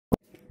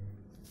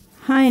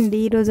Hi అండి,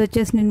 ఈరోజు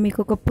వచ్చేసి నేను మీకు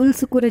ఒక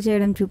పులుసు కూర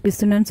చేయడం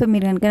చూపిస్తున్నాను. సో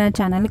మీరు కనుక నా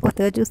ఛానల్ని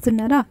కొత్తగా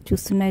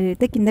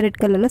చూస్తున్నదైతే కింద రెడ్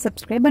కలర్లో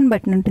సబ్స్క్రైబ్ అని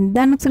బటన్ ఉంటుంది,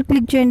 దాన్ని ఒకసారి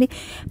క్లిక్ చేయండి.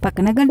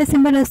 పక్కన గంట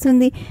సింబల్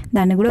వస్తుంది,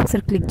 దాన్ని కూడా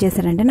ఒకసారి క్లిక్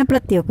చేశారంటే నా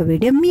ప్రతి ఒక్క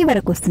వీడియో మీ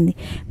వరకు వస్తుంది.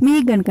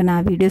 మీకు కనుక నా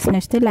వీడియోస్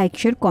నచ్చితే లైక్,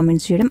 షేర్,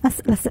 కామెంట్స్ చేయడం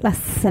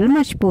అస్సలు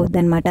మర్చిపోవద్దు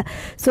అనమాట.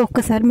 సో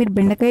ఒక్కసారి మీరు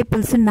బెండకాయ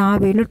పులుసు నా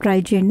వేలో ట్రై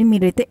చేయండి.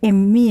 మీరైతే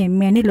ఎమ్మి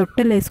అని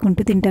లొట్టలు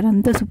వేసుకుంటూ తింటారు,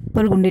 అంత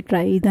సూపర్గా ఉండే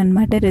ట్రై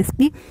ఇదనమాట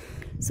రెసిపీ.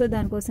 సో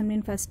దానికోసం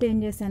నేను ఫస్ట్ ఏం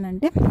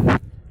చేశానంటే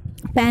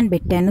ప్యాన్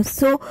పెట్టాను.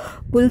 సో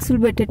పులుసులు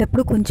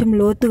పెట్టేటప్పుడు కొంచెం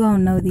లోతుగా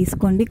ఉన్నవి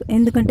తీసుకోండి,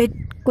 ఎందుకంటే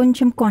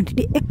కొంచెం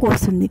క్వాంటిటీ ఎక్కువ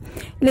వస్తుంది.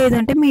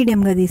 లేదంటే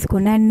మీడియంగా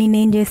తీసుకోండి. అండ్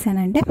నేనేం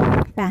చేశానంటే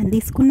ప్యాన్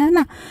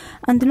తీసుకున్నాను,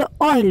 అందులో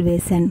ఆయిల్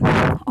వేసాను.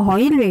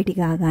 ఆయిల్ వేడి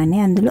కాగానే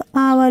అందులో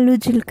ఆవాలు,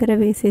 జీలకర్ర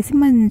వేసేసి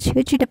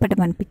మంచిగా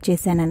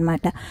చిటపటమనిపించేసాను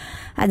అనమాట.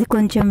 అది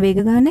కొంచెం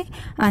వేగగానే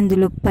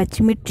అందులో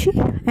పచ్చిమిర్చి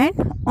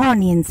అండ్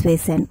ఆనియన్స్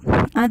వేసాను.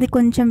 అది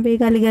కొంచెం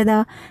వేగాలి కదా,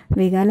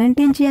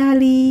 వేగాలంటే ఏం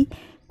చేయాలి,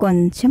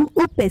 కొంచెం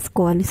ఉప్పు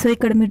వేసుకోవాలి. సో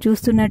ఇక్కడ మీరు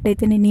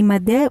చూస్తున్నట్టయితే నేను ఈ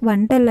మధ్య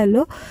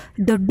వంటలలో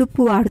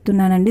దొడ్డుప్పు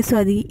వాడుతున్నానండి. సో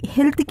అది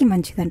హెల్త్కి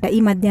మంచిదంట. ఈ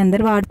మధ్య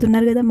అందరు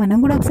వాడుతున్నారు కదా,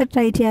 మనం కూడా ఒకసారి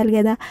ట్రై చేయాలి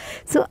కదా.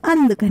 సో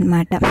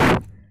అందుకనమాట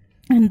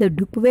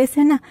దొడ్డుప్పు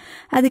వేసానా.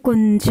 అది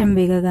కొంచెం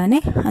వేగగానే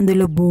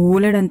అందులో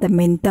బోలెడంత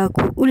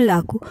మెంతాకు,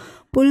 ఉల్లాకు.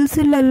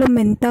 పులుసులలో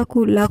మెంతాకు,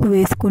 ఉల్లాకు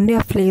వేసుకోండి.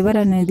 ఆ ఫ్లేవర్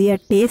అనేది, ఆ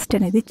టేస్ట్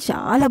అనేది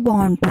చాలా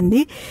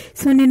బాగుంటుంది.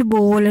 సో నేను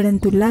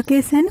బోలెడంత ఉల్లాకు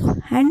వేసాను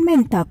అండ్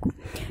మెంతాకు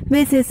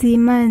వేసేసి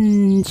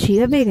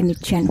మంచిగా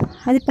వేగనిచ్చాను.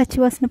 అది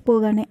పచ్చివాసన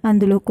పోగానే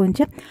అందులో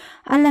కొంచెం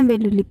అల్లం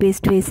వెల్లుల్లి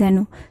పేస్ట్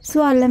వేసాను. సో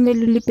అల్లం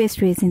వెల్లుల్లి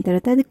పేస్ట్ వేసిన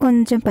తర్వాత అది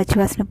కొంచెం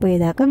పచ్చివాసన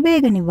పోయేదాకా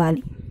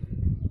వేగనివ్వాలి.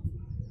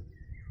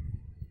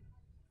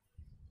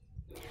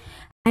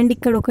 అండ్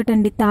ఇక్కడ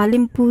ఒకటండి,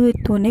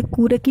 తాలింపుతోనే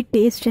కూరకి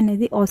టేస్ట్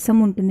అనేది అవసరం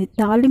ఉంటుంది.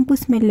 తాలింపు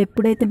స్మెల్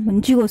ఎప్పుడైతే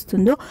మంచిగా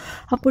వస్తుందో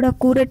అప్పుడు ఆ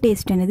కూర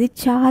టేస్ట్ అనేది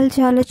చాలా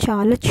చాలా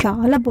చాలా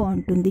చాలా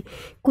బాగుంటుంది.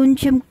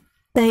 కొంచెం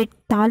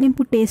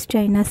తాలింపు టేస్ట్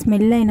అయినా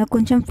స్మెల్ అయినా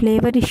కొంచెం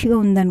ఫ్లేవరిష్గా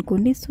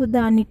ఉందనుకోండి, సో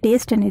దాని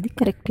టేస్ట్ అనేది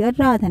కరెక్ట్గా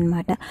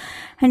రాదనమాట.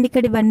 అండ్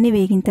ఇక్కడ ఇవన్నీ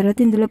వేగిన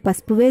తర్వాత ఇందులో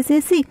పసుపు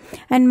వేసేసి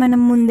అండ్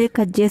మనం ముందే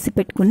కట్ చేసి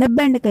పెట్టుకున్న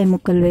బెండకాయ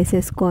ముక్కలు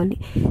వేసేసుకోవాలి.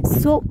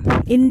 సో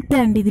ఇంతే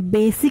అండి, ఇది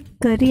బేసిక్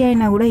కర్రీ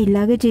అయినా కూడా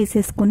ఇలాగే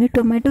చేసేసుకొని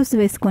టొమాటోస్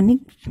వేసుకొని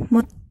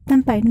మొత్తం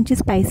పైనుంచి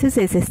స్పైసెస్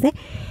వేసేస్తే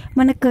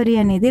మన కర్రీ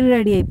అనేది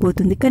రెడీ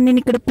అయిపోతుంది. కానీ నేను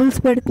ఇక్కడ పులుసు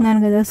పెడుతున్నాను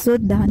కదా, సో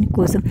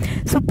దానికోసం.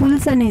 సో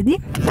పులుసు అనేది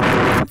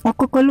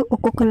ఒక్కొక్కరు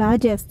ఒక్కొక్కలా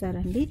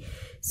చేస్తారండి.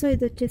 సో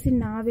ఇది వచ్చేసి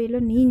నా వేలో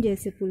నేను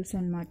చేసే పులుసు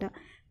అనమాట.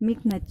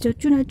 మీకు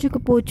నచ్చొచ్చు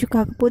నచ్చకపోవచ్చు,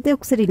 కాకపోతే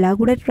ఒకసారి ఇలా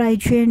కూడా ట్రై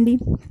చేయండి.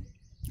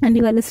 అండ్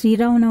ఇవాళ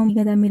శ్రీరామనవమి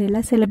కదా, మీరు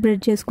ఎలా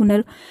సెలబ్రేట్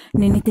చేసుకున్నారు?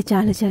 నేనైతే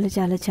చాలా చాలా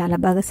చాలా చాలా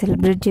బాగా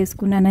సెలబ్రేట్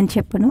చేసుకున్నానని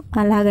చెప్పను,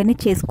 అలాగని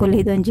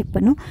చేసుకోలేదు అని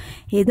చెప్పను,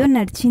 ఏదో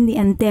నడిచింది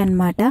అంతే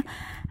అనమాట.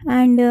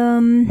 అండ్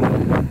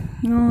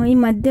ఈ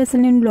మధ్య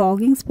అసలు నేను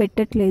వ్లాగింగ్స్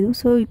పెట్టట్లేదు.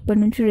 సో ఇప్పటి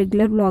నుంచి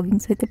రెగ్యులర్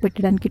వ్లాగింగ్స్ అయితే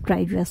పెట్టడానికి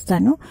ట్రై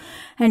చేస్తాను.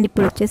 అండ్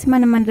ఇప్పుడు వచ్చేసి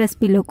మన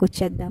రెసిపీలోకి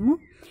వచ్చేద్దాము.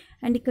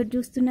 అండ్ ఇక్కడ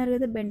చూస్తున్నారు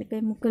కదా,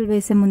 బెండకాయ ముక్కలు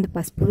వేసే ముందు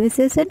పసుపు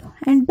వేసేసాను.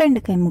 అండ్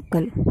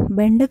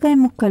బెండకాయ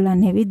ముక్కలు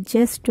అనేవి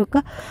జస్ట్ ఒక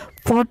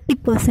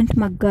 40%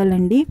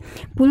 మగ్గాలండి.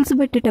 పులుసు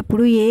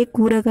పెట్టేటప్పుడు ఏ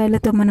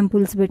కూరగాయలతో మనం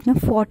పులుసు పెట్టినా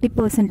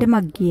 40%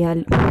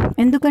 మగ్గియాలి.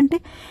 ఎందుకంటే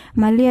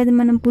మళ్ళీ అది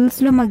మనం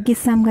పులుసులో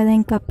మగ్గిస్తాం కదా,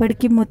 ఇంకా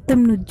అప్పటికి మొత్తం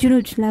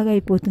నుజ్జులాగా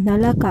అయిపోతుంది.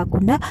 అలా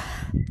కాకుండా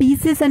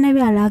పీసెస్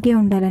అనేవి అలాగే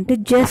ఉండాలంటే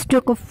జస్ట్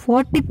ఒక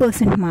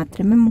 40%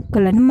 మాత్రమే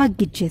ముక్కలను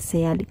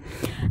మగ్గిచ్చేసేయాలి.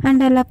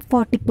 అండ్ అలా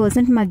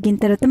 40% మగ్గిన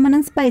తర్వాత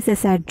మనం స్పైసెస్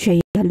యాడ్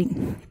చేయాలి.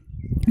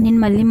 నేను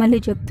మళ్ళీ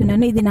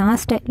చెప్తున్నాను, ఇది నా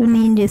స్టైల్లో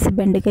నేను చేసే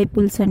బెండకాయ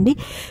పులుసు అండి.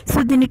 సో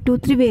దీన్ని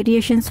 2-3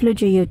 వేరియేషన్స్లో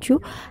చేయొచ్చు,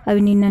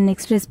 అవి నేను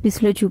నెక్స్ట్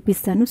రెసిపీస్లో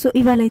చూపిస్తాను. సో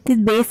ఇవాళ అయితే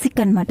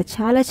బేసిక్ అనమాట,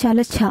 చాలా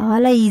చాలా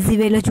చాలా ఈజీ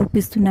వేలో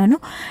చూపిస్తున్నాను.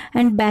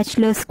 అండ్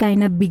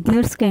బ్యాచిలర్స్కైనా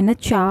బిగినర్స్కైనా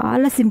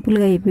చాలా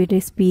సింపుల్గా అయిపోయే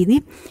రెసిపీ ఇది.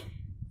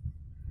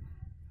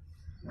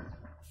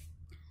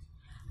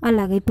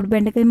 అలాగే ఇప్పుడు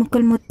బెండకాయ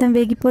ముక్కలు మొత్తం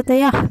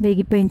వేగిపోతాయా,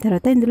 వేగిపోయిన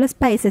తర్వాత ఇందులో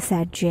స్పైసెస్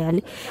యాడ్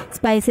చేయాలి.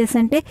 స్పైసెస్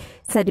అంటే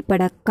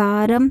సరిపడా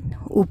కారం,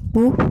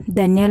 ఉప్పు,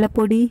 ధనియాల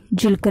పొడి,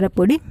 జీలకర్ర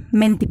పొడి,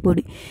 మెంతి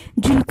పొడి.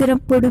 జీలకర్ర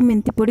పొడి,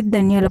 మెంతి పొడి,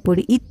 ధనియాల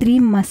పొడి, ఈ 3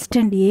 మస్ట్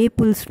అండి. ఏ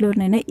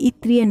పులుసులోనైనా ఈ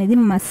 3 అనేది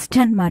మస్ట్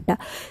అనమాట.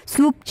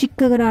 సూప్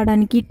చిక్కగా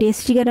రావడానికి,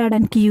 టేస్టీగా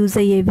రావడానికి యూజ్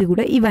అయ్యేవి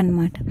కూడా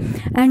ఇవన్నమాట.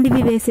 అండ్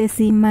ఇవి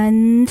వేసేసి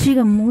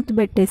మంచిగా మూత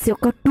పెట్టేసి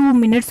ఒక 2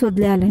 minutes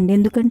వదిలేయాలండి.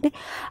 ఎందుకంటే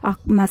ఆ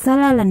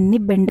మసాలాలన్నీ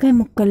బెండకాయ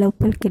ముక్కల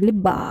లోపలికి వెళ్ళి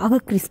బాగా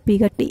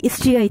క్రిస్పీగా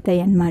టేస్టీగా అవుతాయి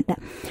అన్నమాట.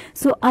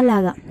 సో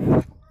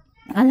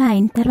అలా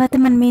అయిన తర్వాత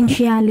మనం ఏం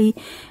చేయాలి,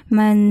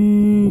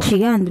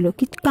 మంచిగా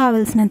అందులోకి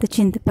కావాల్సినంత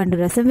చింతపండు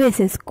రసం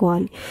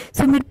వేసేసుకోవాలి.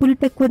 సో మీరు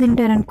పులుపు ఎక్కువ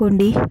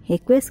తింటారనుకోండి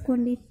ఎక్కువ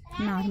వేసుకోండి,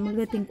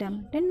 నార్మల్గా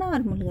తింటామంటే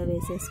నార్మల్గా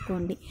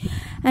వేసేసుకోండి.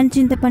 అండ్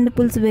చింతపండు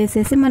పులుసు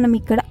వేసేసి మనం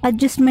ఇక్కడ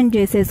అడ్జస్ట్మెంట్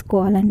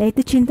చేసేసుకోవాలండి.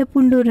 అయితే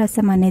చింతపండు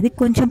రసం అనేది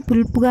కొంచెం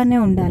పులుపుగానే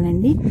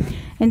ఉండాలండి,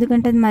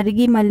 ఎందుకంటే అది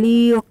మరిగి మళ్ళీ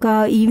ఒక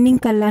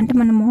ఈవినింగ్ కల్లా, అంటే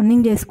మనం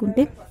మార్నింగ్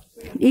చేసుకుంటే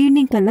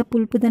ఈవినింగ్ కల్లా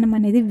పులుపుదనం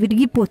అనేది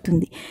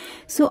విరిగిపోతుంది.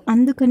 సో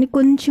అందుకని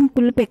కొంచెం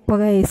పులుపు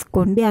ఎక్కువగా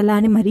వేసుకోండి, అలా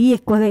అని మరీ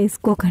ఎక్కువగా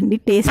వేసుకోకండి,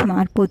 టేస్ట్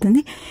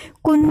మారిపోతుంది.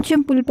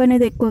 కొంచెం పులుపు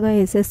అనేది ఎక్కువగా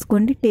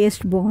వేసేసుకోండి,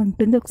 టేస్ట్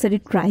బాగుంటుంది. ఒకసారి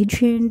ట్రై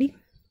చేయండి.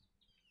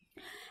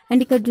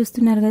 అండ్ ఇక్కడ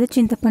చూస్తున్నారు కదా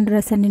చింతపండు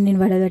రసాన్ని నేను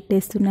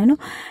వడగట్టేస్తున్నాను.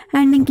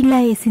 అండ్ ఇంక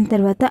ఇలా వేసిన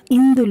తర్వాత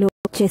ఇందులో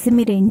వచ్చేసి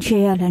మీరు ఏం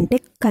చేయాలంటే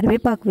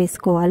కరివేపాకు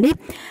వేసుకోవాలి,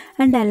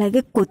 అండ్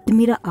అలాగే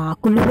కొత్తిమీర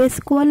ఆకులు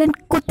వేసుకోవాలి, అండ్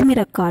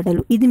కొత్తిమీర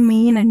కాడలు. ఇది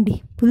మెయిన్ అండి,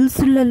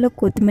 పులుసులలో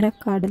కొత్తిమీర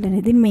కాడలు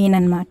అనేది మెయిన్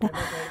అనమాట.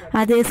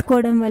 అది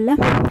వేసుకోవడం వల్ల,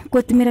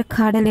 కొత్తిమీర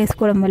కాడలు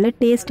వేసుకోవడం వల్ల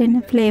టేస్ట్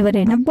అయినా ఫ్లేవర్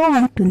అయినా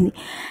బాగుంటుంది.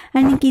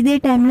 అండ్ ఇంక ఇదే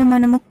టైంలో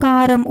మనము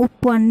కారం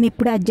ఉప్పు అన్నీ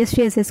ఇప్పుడు అడ్జస్ట్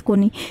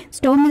చేసేసుకొని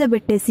స్టవ్ మీద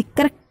పెట్టేసి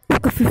కరెక్ట్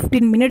ఒక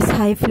 15 మినిట్స్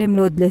హై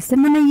ఫ్లేమ్లో వదిలేస్తే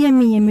మన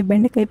యమ్మీ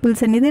బెండకాయ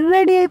పులుసు అనేది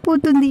రెడీ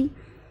అయిపోతుంది.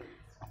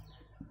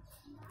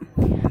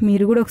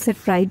 మీరు కూడా ఒకసారి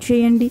ట్రై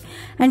చేయండి.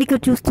 అండ్ ఇక్కడ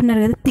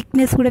చూస్తున్నారు కదా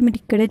థిక్నెస్ కూడా మీరు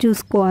ఇక్కడే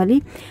చూసుకోవాలి.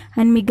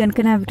 అండ్ మీకు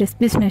కనుక నా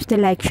రెసిపీస్ నచ్చితే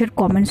లైక్ షేర్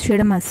కామెంట్స్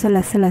చేయడం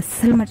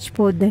అస్సలు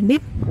మర్చిపోవద్దండి.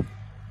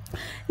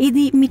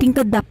 ఇది మీరు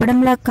ఇంకా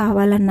దప్పడంలా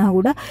కావాలన్నా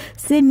కూడా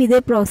సేమ్ ఇదే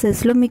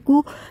ప్రాసెస్లో మీకు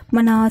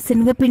మన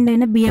శనగపిండి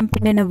అయినా బియ్యం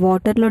పిండి అయినా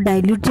వాటర్లో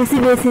డైల్యూట్ చేసి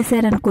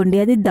వేసేసారనుకోండి,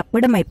 అది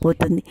దప్పడం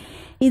అయిపోతుంది.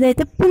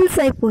 ఇదైతే పులుసు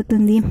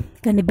అయిపోతుంది.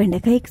 కానీ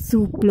బెండకాయ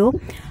సూప్లో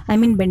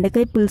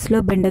బెండకాయ పులుసులో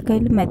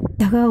బెండకాయలు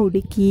మెత్తగా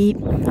ఉడికి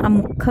ఆ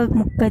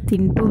ముక్క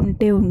తింటూ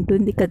ఉంటే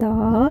ఉంటుంది కదా,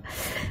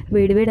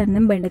 వేడివేడి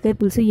అన్నం బెండకాయ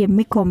పులుసు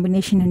యమ్మీ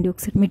కాంబినేషన్ అండి.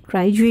 ఒకసారి మీరు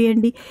ట్రై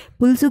చేయండి.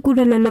 పులుసు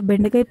కూరలలో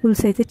బెండకాయ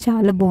పులుసు అయితే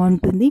చాలా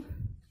బాగుంటుంది.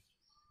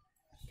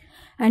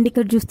 అండ్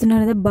ఇక్కడ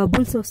చూస్తున్నారు కదా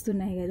బబుల్స్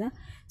వస్తున్నాయి కదా,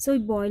 సో ఈ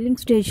బాయిలింగ్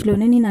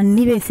స్టేజ్లోనే నేను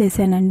అన్నీ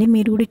వేసేసానండి.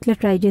 మీరు కూడా ఇట్లా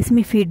ట్రై చేసి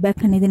మీ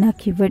ఫీడ్బ్యాక్ అనేది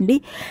నాకు ఇవ్వండి.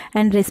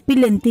 అండ్ రెసిపీ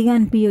లెంతీగా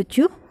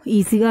అనిపించవచ్చు,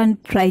 ఈజీగా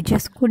ట్రై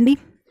చేసుకోండి.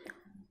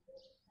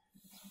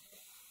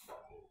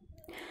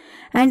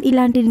 అండ్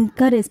ఇలాంటి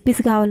ఇంకా రెసిపీస్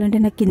కావాలంటే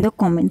నాకు కింద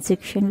కామెంట్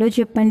సెక్షన్లో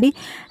చెప్పండి.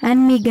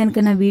 అండ్ మీకు కనుక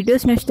నా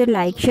వీడియోస్ నచ్చితే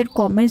లైక్ షేర్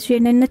కామెంట్స్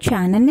చేయండి. అండ్ నా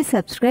ఛానల్ని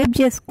సబ్స్క్రైబ్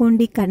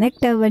చేసుకోండి,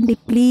 కనెక్ట్ అవ్వండి,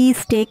 ప్లీజ్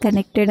స్టే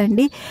కనెక్టెడ్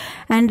అండి.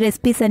 అండ్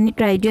రెసిపీస్ అన్నీ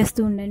ట్రై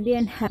చేస్తూ ఉండండి.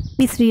 అండ్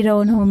హ్యాపీ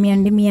శ్రీరామనవమి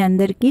అండి మీ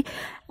అందరికీ.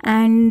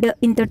 అండ్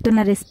ఇంతటితో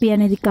నా రెసిపీ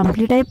అనేది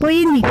కంప్లీట్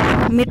అయిపోయింది.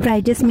 మీరు ట్రై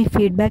చేసి మీ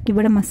ఫీడ్బ్యాక్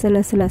ఇవ్వడం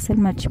అస్సలు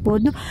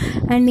మర్చిపోవద్దు.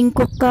 అండ్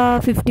ఇంకొక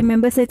 50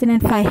 మెంబర్స్ అయితే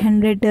నేను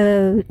 500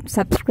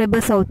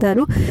 సబ్స్క్రైబర్స్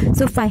అవుతారు.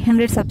 సో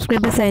 500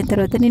 సబ్స్క్రైబర్స్ అయిన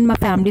తర్వాత నేను మా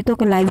ఫ్యామిలీతో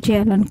ఒక లైవ్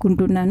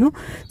చేయాలనుకుంటున్నాను.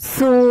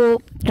 సో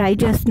ట్రై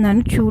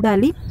చేస్తున్నాను,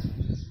 చూడాలి.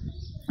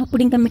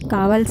 అప్పుడు ఇంకా మీకు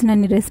కావాల్సిన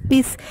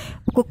రెసిపీస్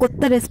ఒక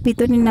కొత్త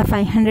రెసిపీతో నేను నా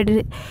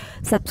 500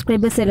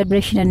 సబ్స్క్రైబర్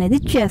సెలబ్రేషన్ అనేది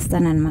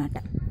చేస్తానన్నమాట.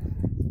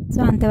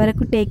 సో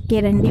అంతవరకు టేక్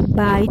కేర్ అండి,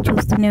 బాయ్.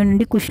 చూస్తూనే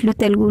ఉండండి కుష్లు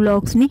తెలుగు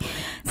వ్లాగ్స్ని.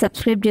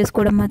 సబ్స్క్రైబ్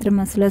చేసుకోవడం మాత్రం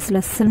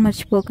అస్సలు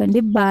మర్చిపోకండి.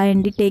 బాయ్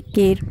అండి, టేక్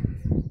కేర్.